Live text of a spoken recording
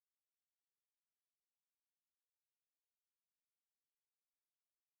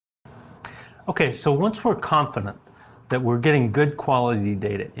Okay, so once we're confident that we're getting good quality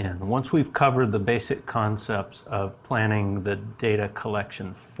data in, once we've covered the basic concepts of planning the data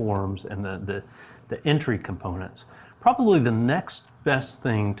collection forms and the entry components, probably the next best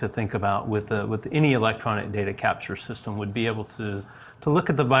thing to think about with any electronic data capture system would be able to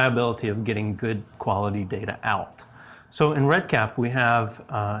look at the viability of getting good quality data out. So in REDCap, we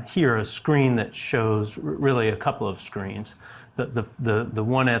have here a screen that shows really a couple of screens. The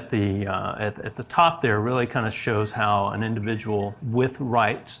one at the top there really kind of shows how an individual with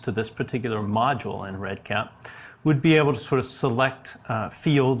rights to this particular module in REDCap would be able to sort of select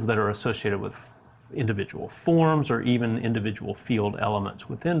fields that are associated with individual forms or even individual field elements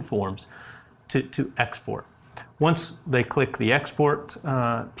within forms to export. Once they click the export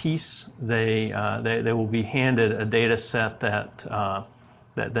piece, they will be handed a data set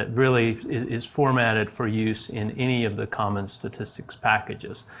that really is formatted for use in any of the common statistics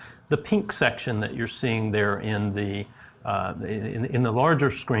packages. The pink section that you're seeing there in the larger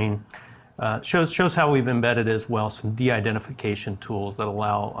screen shows how we've embedded as well some de-identification tools that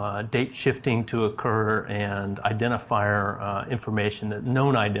allow date shifting to occur and identifier information, that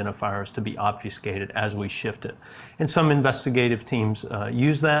known identifiers, to be obfuscated as we shift it. And some investigative teams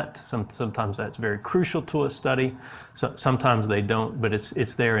use that. Sometimes that's very crucial to a study. Sometimes they don't, but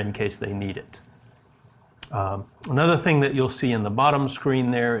it's there in case they need it. Another thing that you'll see in the bottom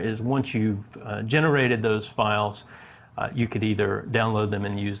screen there is once you've generated those files, you could either download them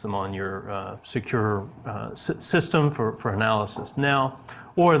and use them on your secure system for analysis now,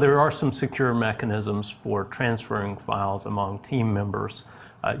 or there are some secure mechanisms for transferring files among team members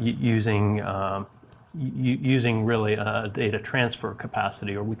using really a data transfer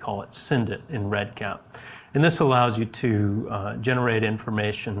capacity, or we call it send it in REDCap. And this allows you to generate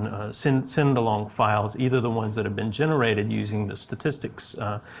information, send along files, either the ones that have been generated using the statistics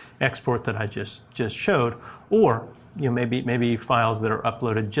export that I just showed, or maybe files that are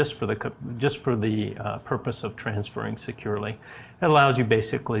uploaded just for the purpose of transferring securely. It allows you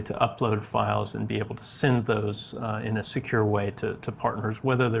basically to upload files and be able to send those in a secure way to partners,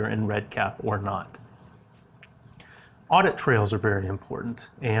 whether they're in REDCap or not. Audit trails are very important,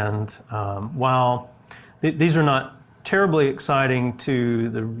 and while these are not terribly exciting to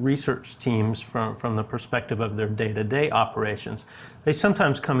the research teams from the perspective of their day-to-day operations, they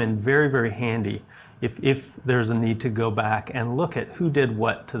sometimes come in very, very handy if there's a need to go back and look at who did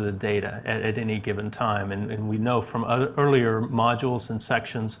what to the data at any given time. And we know from earlier modules and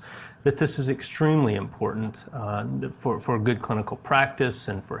sections that this is extremely important for good clinical practice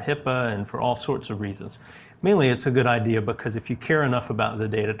and for HIPAA and for all sorts of reasons. Mainly it's a good idea because if you care enough about the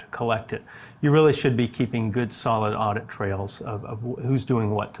data to collect it, you really should be keeping good solid audit trails of who's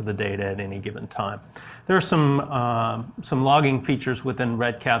doing what to the data at any given time. There are some logging features within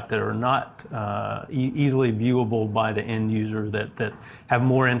REDCap that are not easily viewable by the end user that have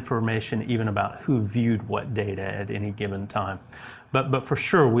more information even about who viewed what data at any given time. But for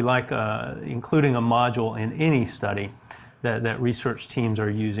sure, we like including a module in any study that research teams are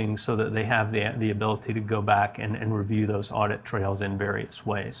using so that they have the ability to go back and review those audit trails in various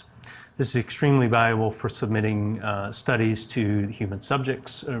ways. This is extremely valuable for submitting studies to the Human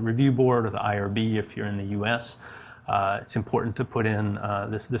Subjects Review Board or the IRB if you're in the US. It's important to put in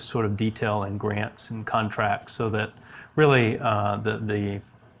this sort of detail in grants and contracts so that really the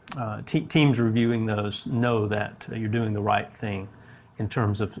teams reviewing those know that you're doing the right thing in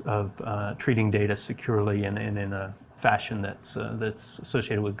terms of treating data securely and in a fashion that's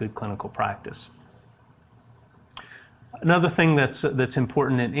associated with good clinical practice. Another thing that's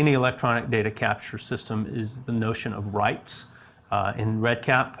important in any electronic data capture system is the notion of rights. In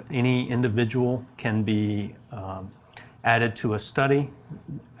REDCap, any individual can be added to a study.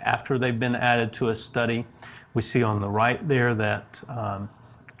 After they've been added to a study, we see on the right there that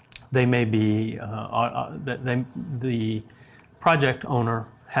they may be the project owner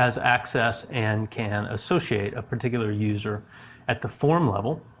has access and can associate a particular user at the form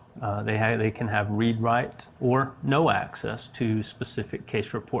level. They can have read-write or no access to specific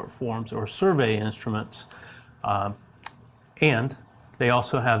case report forms or survey instruments. And they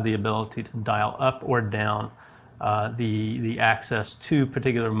also have the ability to dial up or down the access to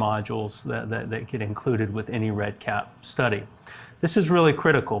particular modules that get included with any REDCap study. This is really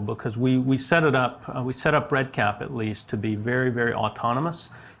critical because we set up REDCap at least to be very, very autonomous,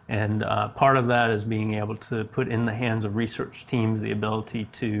 and part of that is being able to put in the hands of research teams the ability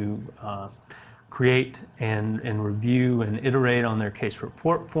to create and review and iterate on their case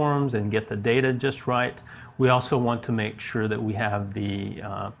report forms and get the data just right We also want to make sure that we have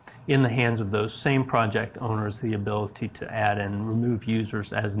in the hands of those same project owners the ability to add and remove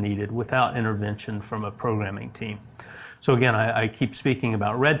users as needed without intervention from a programming team. So again, I keep speaking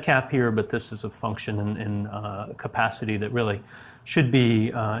about REDCap here, but this is a function in capacity that really should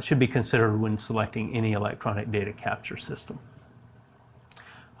be considered when selecting any electronic data capture system.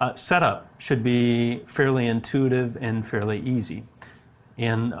 Setup should be fairly intuitive and fairly easy.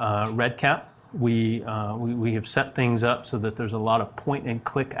 In REDCap, we have set things up so that there's a lot of point and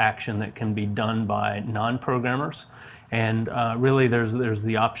click action that can be done by non-programmers. And really there's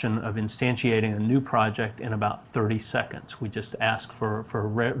the option of instantiating a new project in about 30 seconds. We just ask for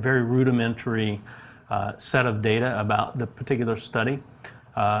a very rudimentary set of data about the particular study.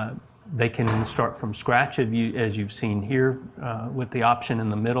 They can start from scratch, as you've seen here, with the option in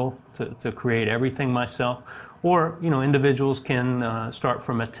the middle to create everything myself. Or individuals can start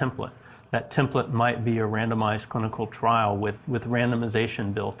from a template. That template might be a randomized clinical trial with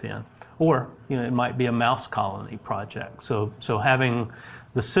randomization built in. Or it might be a mouse colony project. So having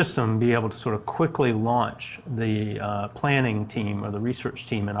the system be able to sort of quickly launch the planning team or the research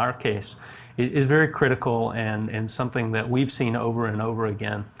team in our case is very critical and something that we've seen over and over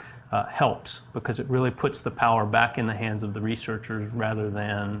again helps, because it really puts the power back in the hands of the researchers rather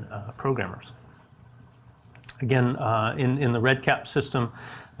than programmers. Again, in the REDCap system,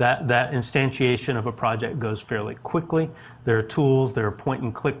 that instantiation of a project goes fairly quickly. There are tools, there are point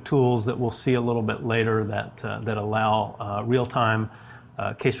and click tools that we'll see a little bit later that allow real-time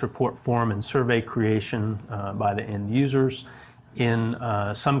case report form and survey creation by the end users. In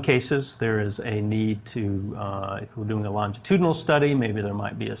some cases, there is a need to, if we're doing a longitudinal study, maybe there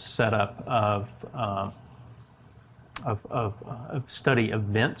might be a setup of study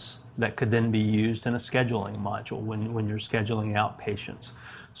events that could then be used in a scheduling module when you're scheduling out patients.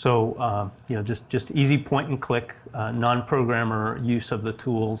 So just easy point and click, non-programmer use of the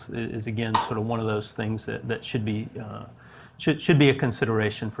tools is again sort of one of those things that should be a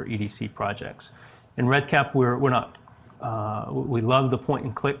consideration for EDC projects. In REDCap, we're not. We love the point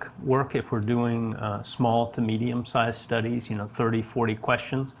and click work if we're doing small to medium sized studies, 30, 40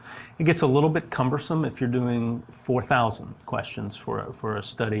 questions. It gets a little bit cumbersome if you're doing 4,000 questions for a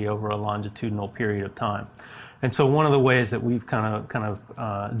study over a longitudinal period of time. And so one of the ways that we've kind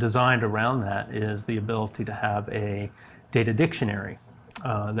of designed around that is the ability to have a data dictionary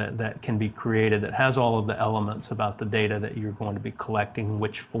that can be created that has all of the elements about the data that you're going to be collecting,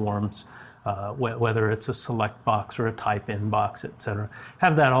 which forms, whether it's a select box or a type in box, et cetera.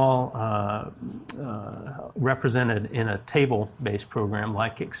 Have that all represented in a table-based program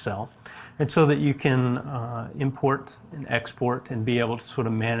like Excel. And so that you can import and export and be able to sort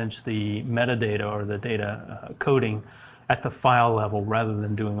of manage the metadata or the data coding at the file level rather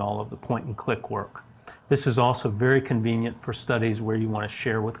than doing all of the point and click work. This is also very convenient for studies where you want to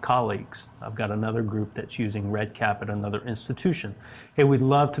share with colleagues. I've got another group that's using REDCap at another institution. Hey, we'd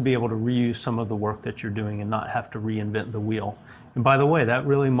love to be able to reuse some of the work that you're doing and not have to reinvent the wheel. And by the way, that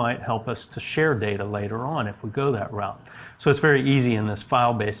really might help us to share data later on if we go that route. So it's very easy in this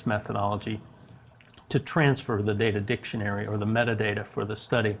file-based methodology to transfer the data dictionary or the metadata for the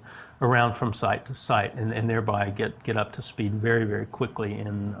study around from site to site and thereby get up to speed very, very quickly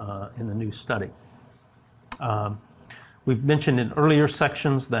in the new study. We've mentioned in earlier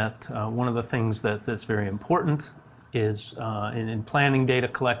sections that one of the things that's very important is in planning data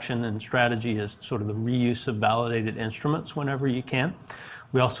collection and strategy is sort of the reuse of validated instruments whenever you can.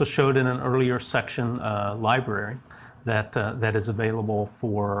 We also showed in an earlier section library that is available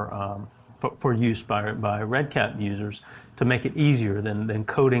for use by REDCap users to make it easier than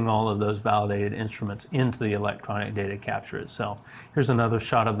coding all of those validated instruments into the electronic data capture itself. Here's another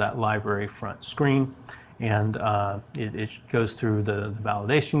shot of that library front screen. And it goes through the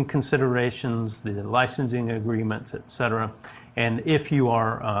validation considerations, the licensing agreements, et cetera. And if you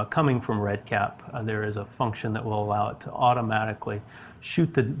are coming from REDCap, there is a function that will allow it to automatically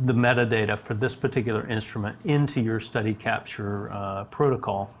shoot the metadata for this particular instrument into your study capture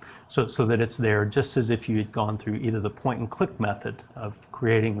protocol so that it's there just as if you had gone through either the point and click method of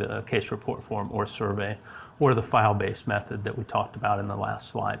creating the case report form or survey or the file-based method that we talked about in the last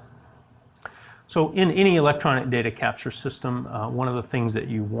slide. So in any electronic data capture system, one of the things that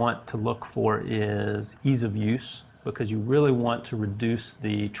you want to look for is ease of use, because you really want to reduce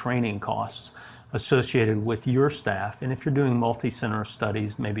the training costs associated with your staff. And if you're doing multi-center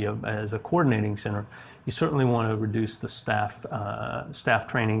studies, maybe as a coordinating center, you certainly want to reduce the staff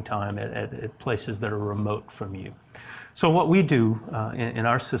training time at places that are remote from you. So what we do in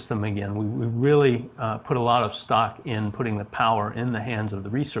our system, again, we really put a lot of stock in putting the power in the hands of the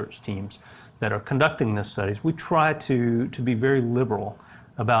research teams that are conducting these studies, we try to be very liberal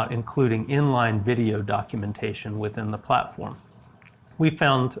about including inline video documentation within the platform. We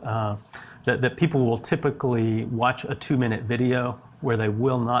found that people will typically watch a 2-minute video where they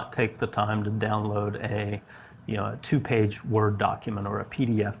will not take the time to download a 2-page Word document or a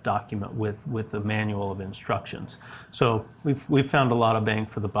PDF document with a manual of instructions. So we've found a lot of bang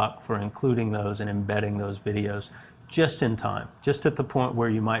for the buck for including those and embedding those videos just in time, just at the point where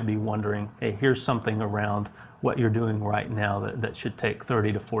you might be wondering, hey, here's something around what you're doing right now that should take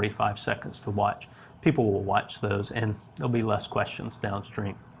 30 to 45 seconds to watch. People will watch those and there'll be less questions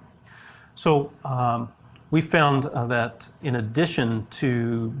downstream. So we found that in addition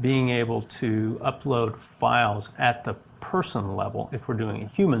to being able to upload files at the person level, if we're doing a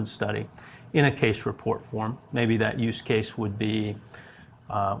human study, in a case report form, maybe that use case would be,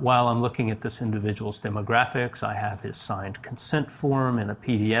 while I'm looking at this individual's demographics, I have his signed consent form in a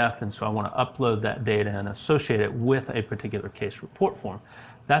PDF, and so I want to upload that data and associate it with a particular case report form.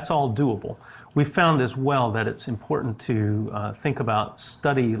 That's all doable. We found as well that it's important to think about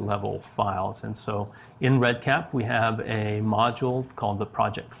study level files, and so in REDCap we have a module called the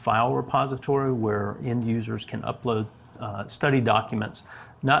Project File Repository where end users can upload study documents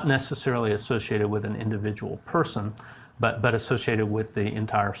not necessarily associated with an individual person, but associated with the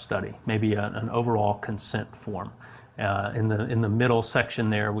entire study, maybe an overall consent form. In the middle section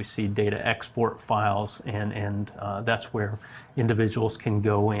there, we see data export files, and that's where individuals can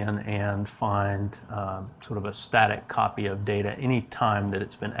go in and find sort of a static copy of data any time that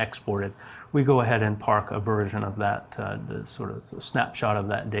it's been exported. We go ahead and park a version of that, the sort of snapshot of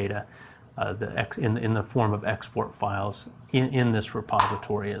that data in the form of export files in this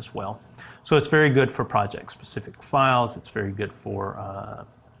repository as well. So it's very good for project-specific files. It's very good for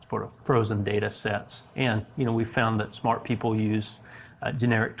frozen data sets. And we found that smart people use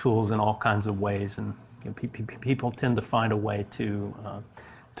generic tools in all kinds of ways, and people tend to find a way to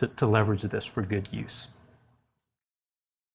leverage this for good use.